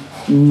then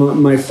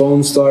my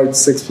phone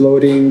starts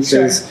exploding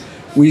because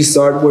we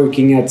start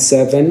working at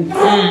 7.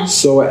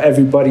 So at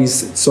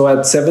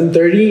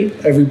 7:30,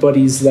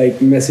 everybody's like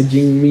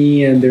messaging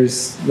me, and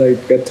there's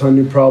like a ton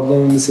of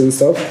problems and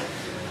stuff.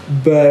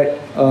 But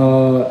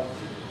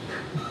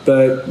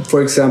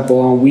for example,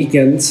 on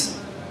weekends,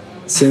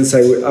 since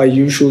I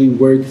usually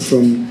work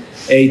from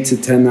 8 to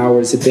 10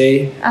 hours a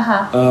day,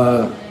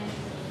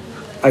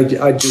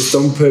 I just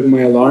don't put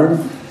my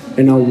alarm,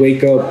 and I'll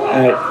wake up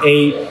at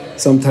 8.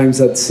 Sometimes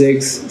at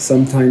 6,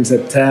 sometimes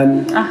at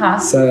 10,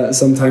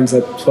 sometimes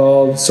at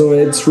 12. So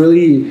it's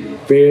really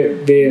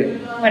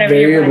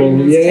variable.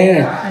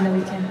 Yeah. On the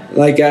weekend.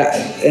 Like,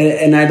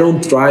 and I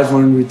don't thrive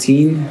on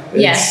routine.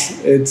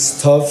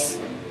 It's tough.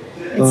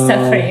 It's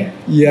tough for you.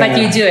 Yeah. But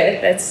you do it.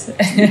 That's.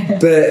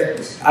 But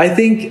I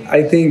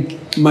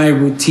think my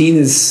routine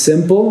is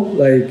simple.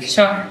 Like,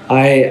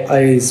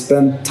 I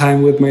spend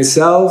time with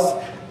myself,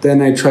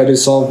 then I try to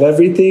solve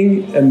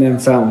everything, and then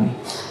family.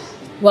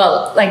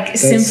 Well, like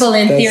simple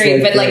in theory,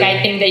 but like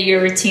I think that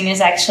your routine is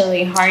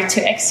actually hard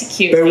to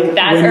execute. Like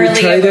that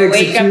early of a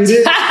wake up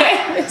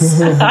time is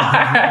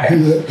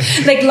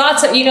hard. Like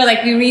lots of,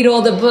 like we read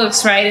all the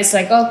books, right? It's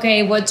like,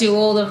 okay, what do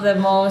all of the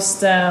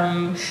most,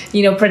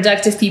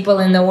 productive people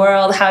in the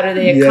world, how do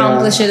they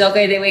accomplish it?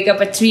 Okay, they wake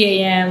up at 3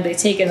 a.m., they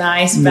take an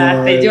ice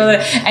bath, they do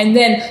that. And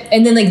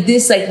then like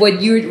this, like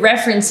what you're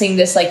referencing,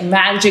 this like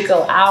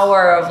magical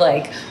hour of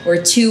like, or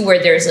 2 where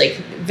there's like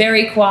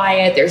very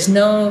quiet, there's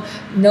no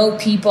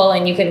people,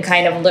 and you can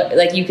kind of look,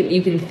 like you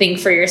can think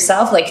for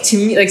yourself. Like to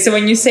me, like, so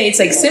when you say it's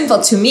like simple,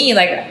 to me,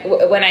 like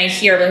when I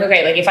hear like,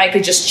 okay, like if I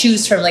could just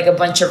choose from like a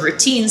bunch of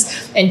routines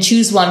and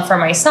choose one for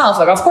myself,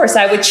 like of course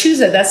I would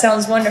choose it. That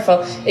sounds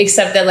wonderful.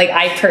 Except that like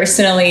I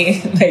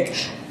personally, like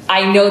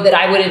I know that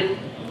I wouldn't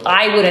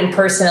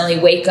personally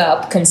wake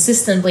up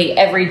consistently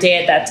every day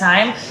at that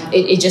time.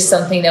 It's just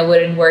something that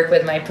wouldn't work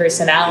with my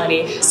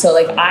personality. So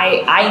like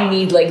I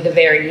need like the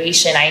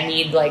variation. I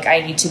need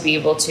to be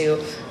able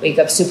to wake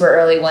up super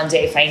early one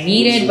day if I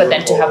need it, but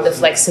then to have the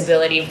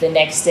flexibility of the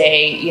next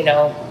day,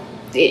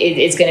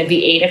 it's going to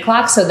be 8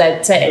 o'clock. So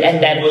that's it.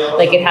 And then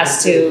like it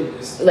has to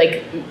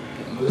like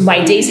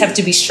my days have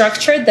to be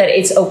structured, that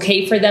it's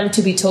okay for them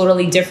to be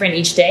totally different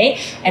each day.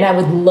 And I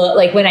would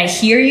like when I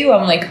hear you,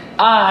 I'm like,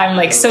 I'm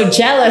like so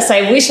jealous.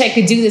 I wish I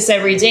could do this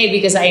every day,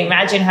 because I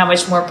imagine how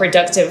much more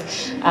productive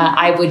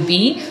I would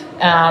be.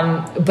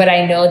 But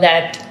I know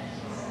that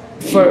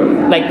for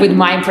like with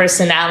my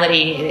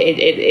personality,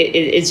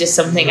 it's just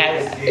something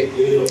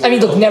I mean,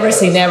 look, never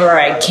say never.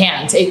 I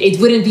can't. It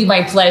wouldn't be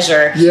my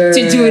pleasure to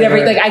do it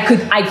every. Like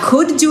I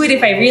could do it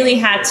if I really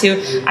had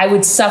to. I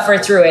would suffer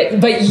through it.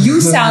 But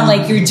you sound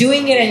like you're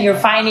doing it and you're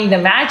finding the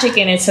magic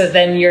in it. So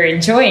then you're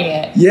enjoying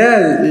it.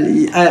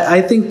 Yeah,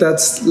 I think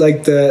that's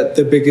like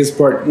the biggest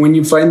part. When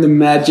you find the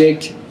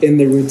magic in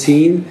the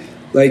routine,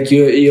 like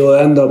you'll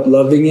end up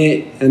loving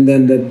it, and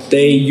then the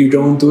day you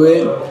don't do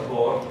it,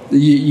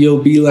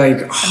 you'll be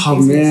like,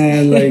 oh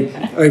man, like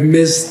I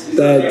missed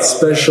that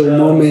special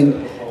moment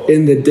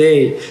in the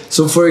day.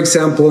 So for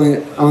example,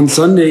 on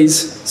Sundays,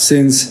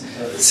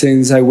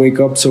 since I wake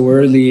up so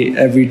early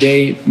every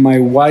day, my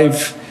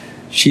wife,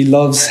 she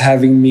loves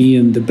having me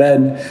in the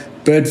bed.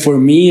 But for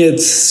me,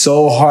 it's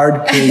so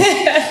hard because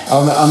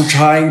I'm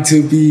trying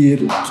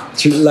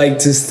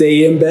to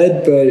stay in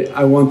bed, but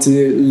I want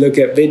to look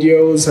at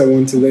videos. I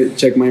want to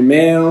check my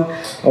mail.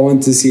 I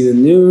want to see the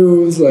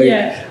news.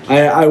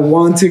 I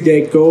want to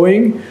get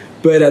going,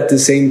 but at the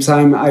same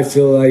time, I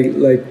feel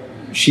like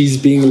she's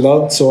being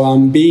loved, so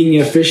I'm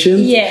being efficient.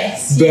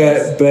 Yes.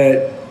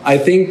 But I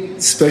think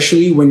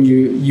especially when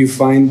you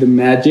find the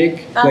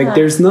magic, like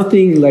there's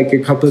nothing like a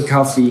cup of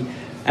coffee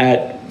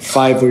at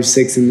 5 or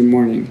 6 in the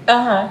morning,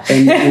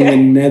 and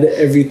then net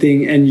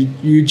everything, and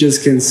you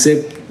just can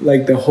sip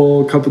like the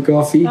whole cup of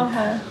coffee.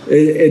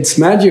 It's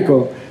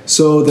magical.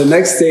 So the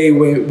next day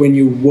when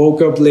you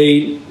woke up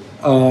late,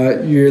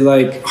 you're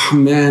like, oh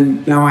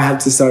man, now I have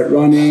to start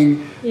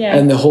running,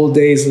 and the whole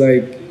day is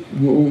like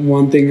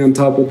one thing on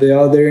top of the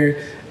other,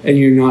 and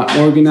you're not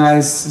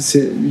organized. So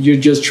you're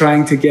just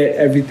trying to get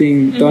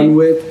everything done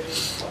with.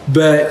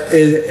 But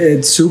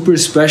it's super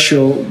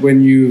special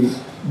when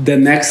the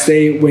next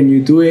day when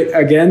you do it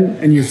again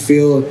and you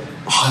feel,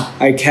 oh,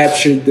 I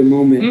captured the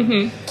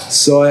moment.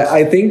 So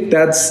I think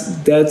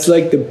that's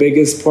like the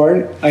biggest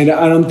part. I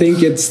don't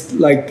think it's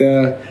like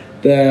the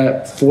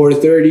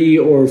 4:30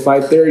 or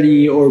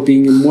 5:30 or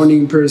being a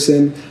morning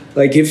person.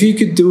 Like if you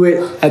could do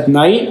it at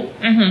night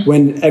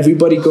when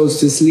everybody goes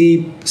to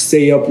sleep,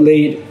 stay up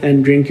late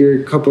and drink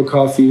your cup of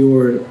coffee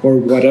or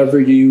whatever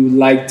you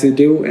like to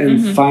do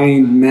and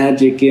find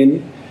magic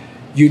in,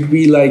 you'd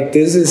be like,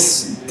 this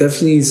is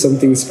definitely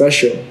something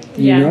special,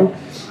 you know?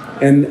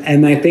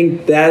 And I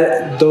think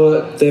that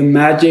the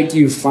magic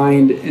you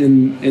find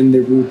in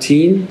the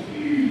routine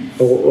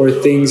or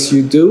things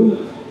you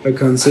do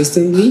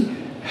consistently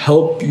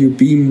help you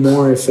be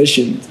more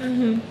efficient.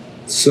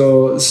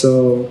 So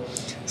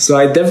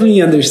I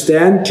definitely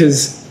understand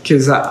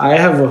because I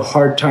have a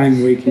hard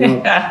time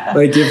waking up.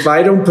 Like if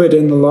I don't put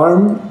an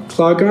alarm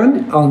clock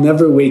on, I'll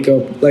never wake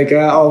up. Like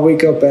I'll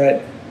wake up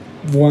at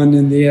 1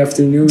 in the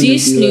afternoon. Do you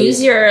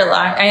snooze your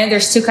alarm? I know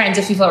there's two kinds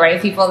of people,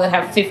 right? People that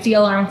have 50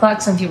 alarm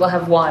clocks and people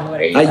have one. What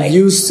are you I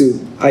used to.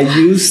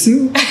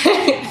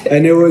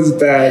 And it was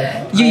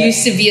bad. You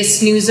used to be a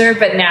snoozer,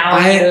 but now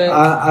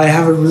I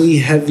have a really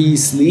heavy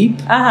sleep.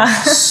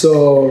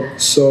 So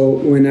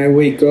when I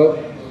wake up,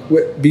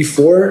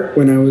 before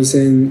when I was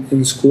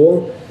in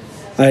school,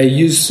 I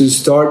used to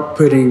start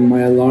putting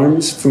my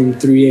alarms from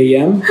 3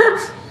 a.m.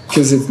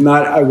 because if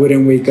not, I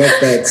wouldn't wake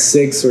up at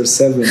 6 or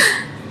 7.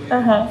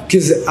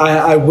 Because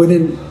I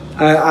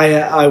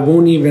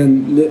won't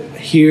even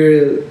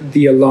hear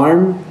the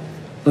alarm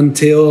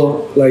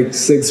until like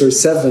 6 or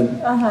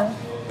 7.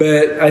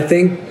 But I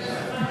think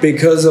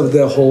because of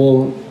the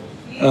whole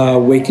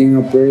waking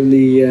up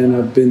early, and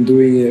I've been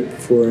doing it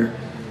for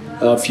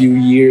a few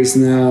years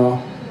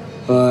now,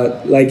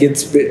 like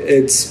it's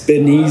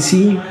been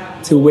easy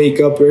to wake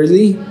up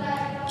early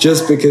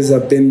just because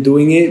I've been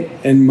doing it,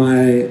 and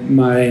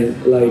my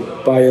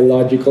like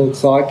biological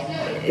clock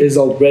is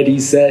already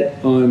set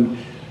on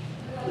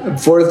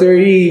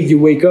 4:30. You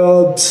wake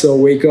up, so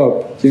wake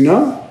up, you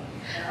know?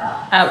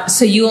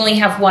 So you only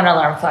have one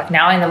alarm clock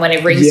now, and then when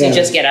it rings, you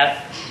just get up.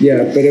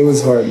 Yeah, but it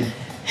was hard.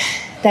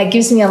 That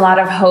gives me a lot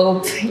of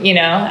hope. You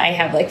know, I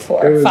have like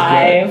 4 or 5,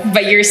 bad.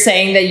 But you're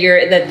saying that you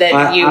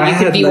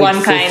could be like one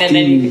 15. Kind, and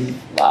then you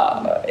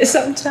could,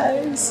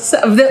 sometimes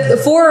the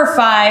 4 or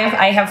 5.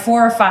 I have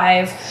 4 or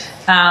 5.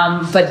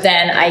 But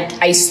then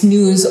I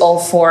snooze all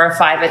 4 or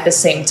 5 at the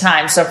same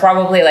time. So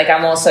probably like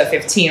I'm also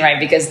 15, right?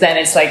 Because then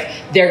it's like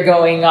they're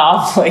going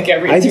off like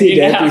every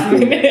 3.5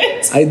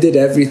 minutes. I did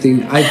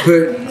everything. I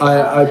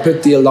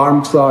put the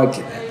alarm clock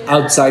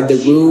outside the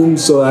room,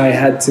 so I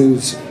had to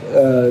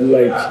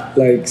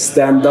like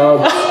stand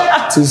up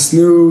to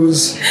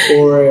snooze.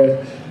 Or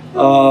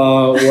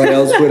what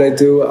else would I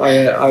do?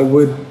 I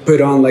would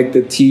put on like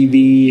the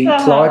TV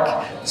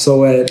clock.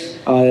 So at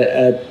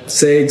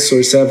 6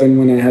 or 7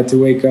 when I had to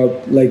wake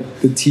up, like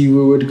the TV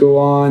would go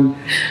on,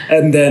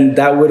 and then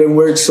that wouldn't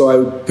work, so I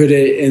would put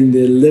it in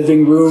the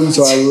living room,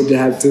 so I would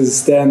have to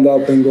stand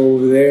up and go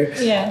over there.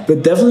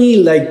 But definitely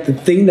like the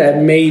thing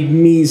that made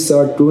me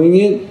start doing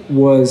it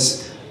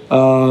was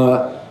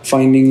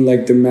finding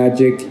like the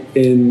magic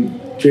in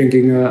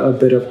drinking a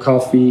bit of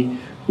coffee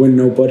when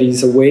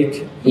nobody's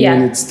awake, and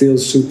when it's still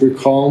super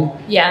calm.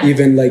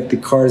 Even like the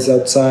cars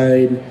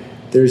outside,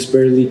 there's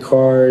barely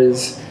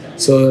cars.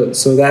 So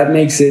that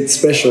makes it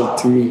special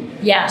to me.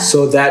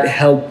 So that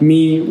helped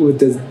me with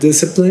the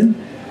discipline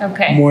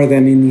more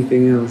than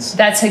anything else.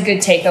 That's a good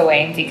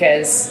takeaway,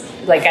 because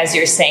like as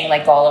you're saying,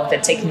 like all of the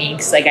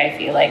techniques, like I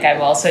feel like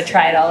I've also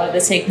tried all of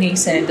the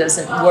techniques and it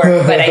doesn't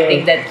work. But I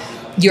think that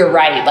you're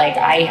right. Like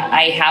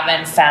I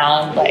haven't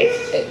found like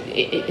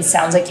it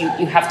sounds like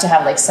you have to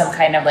have like some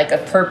kind of like a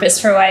purpose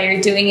for why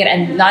you're doing it,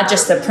 and not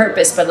just a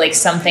purpose, but like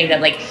something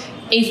that like,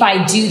 if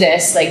I do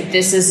this, like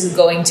this is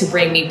going to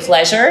bring me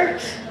pleasure,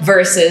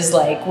 versus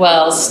like,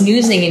 well,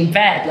 snoozing in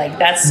bed, like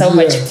that's so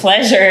much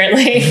pleasure.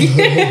 Like,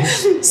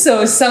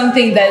 so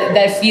something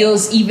that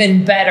feels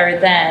even better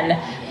than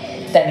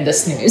the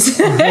snooze.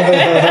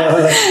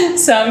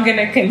 So I'm going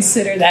to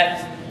consider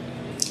that.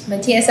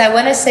 Matthias, I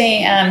want to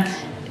say,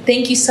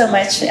 thank you so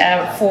much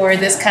for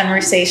this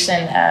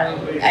conversation.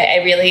 I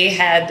really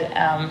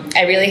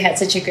had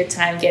such a good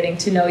time getting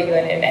to know you,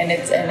 and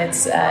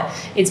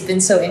it's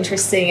been so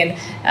interesting, and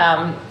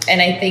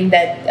I think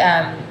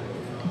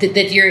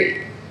that you're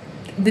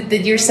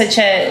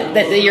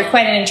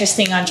quite an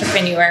interesting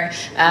entrepreneur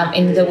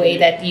in the way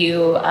that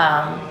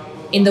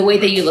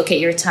you look at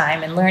your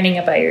time, and learning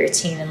about your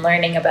routine, and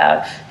learning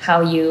about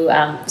how you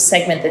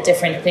segment the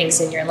different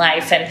things in your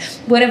life. And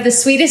one of the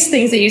sweetest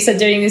things that you said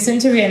during this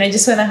interview, and I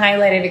just want to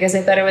highlight it because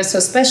I thought it was so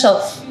special,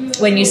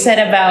 when you said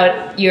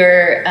about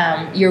your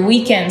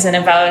weekends and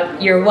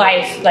about your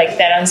wife, like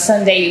that on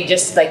Sunday you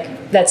just like,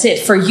 that's it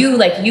for you,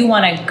 like you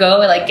want to go,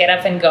 like get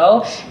up and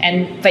go,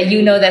 but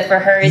you know that for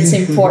her it's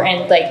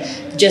important, like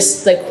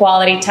just the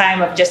quality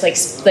time of just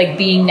like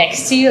being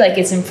next to you, like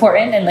it's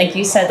important. And like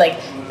you said, like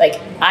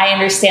I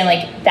understand,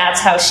 like that's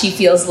how she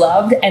feels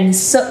loved, and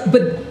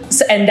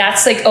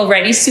that's like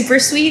already super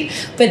sweet.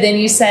 But then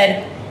you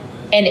said,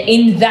 and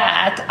in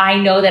that I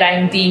know that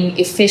I'm being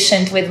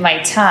efficient with my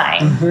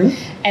time.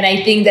 And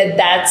I think that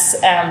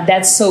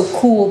that's so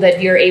cool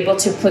that you're able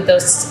to put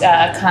those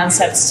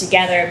concepts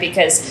together,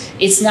 because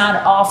it's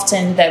not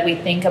often that we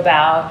think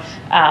about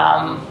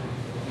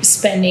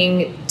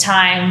spending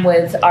time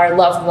with our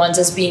loved ones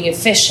as being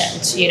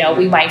efficient. You know,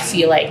 we might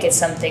feel like it's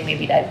something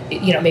maybe that,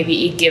 you know,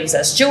 maybe it gives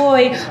us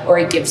joy, or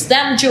it gives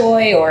them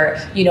joy, or,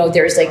 you know,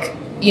 there's like,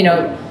 you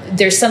know,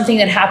 there's something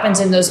that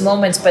happens in those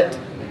moments, but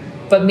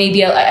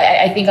maybe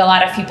I think a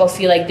lot of people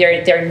feel like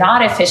they're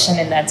not efficient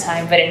in that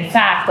time. But in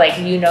fact, like,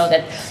 you know,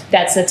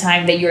 that's the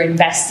time that you're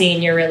investing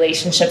in your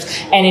relationships.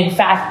 And in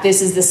fact,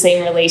 this is the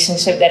same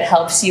relationship that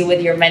helps you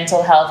with your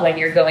mental health when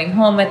you're going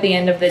home at the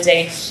end of the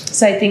day.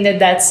 So I think that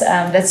that's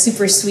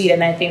super sweet.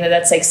 And I think that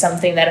that's like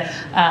something that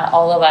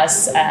all of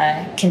us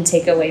can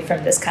take away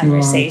from this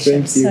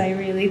conversation. So I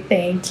really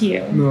thank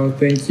you. No,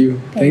 thank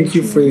you. Thank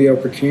you for the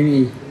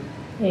opportunity.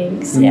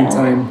 Thanks.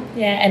 Anytime.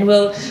 Yeah. And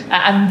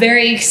I'm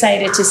very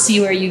excited to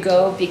see where you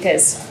go,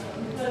 because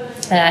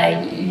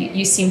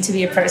you seem to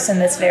be a person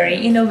that's very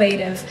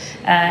innovative.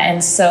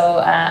 And so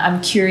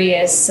I'm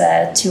curious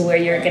to where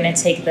you're going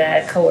to take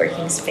the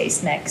co-working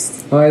space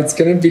next. It's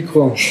going to be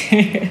cool.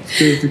 It's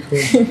going to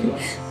be cool.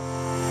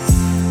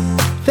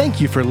 Thank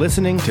you for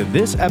listening to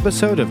this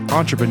episode of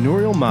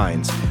Entrepreneurial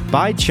Minds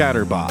by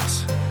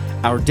Chatterboss.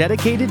 Our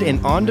dedicated and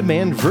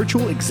on-demand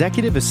virtual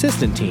executive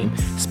assistant team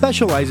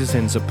specializes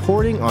in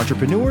supporting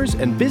entrepreneurs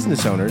and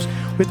business owners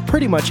with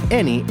pretty much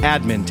any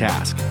admin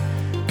task.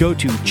 Go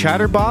to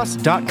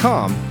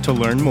chatterboss.com to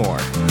learn more.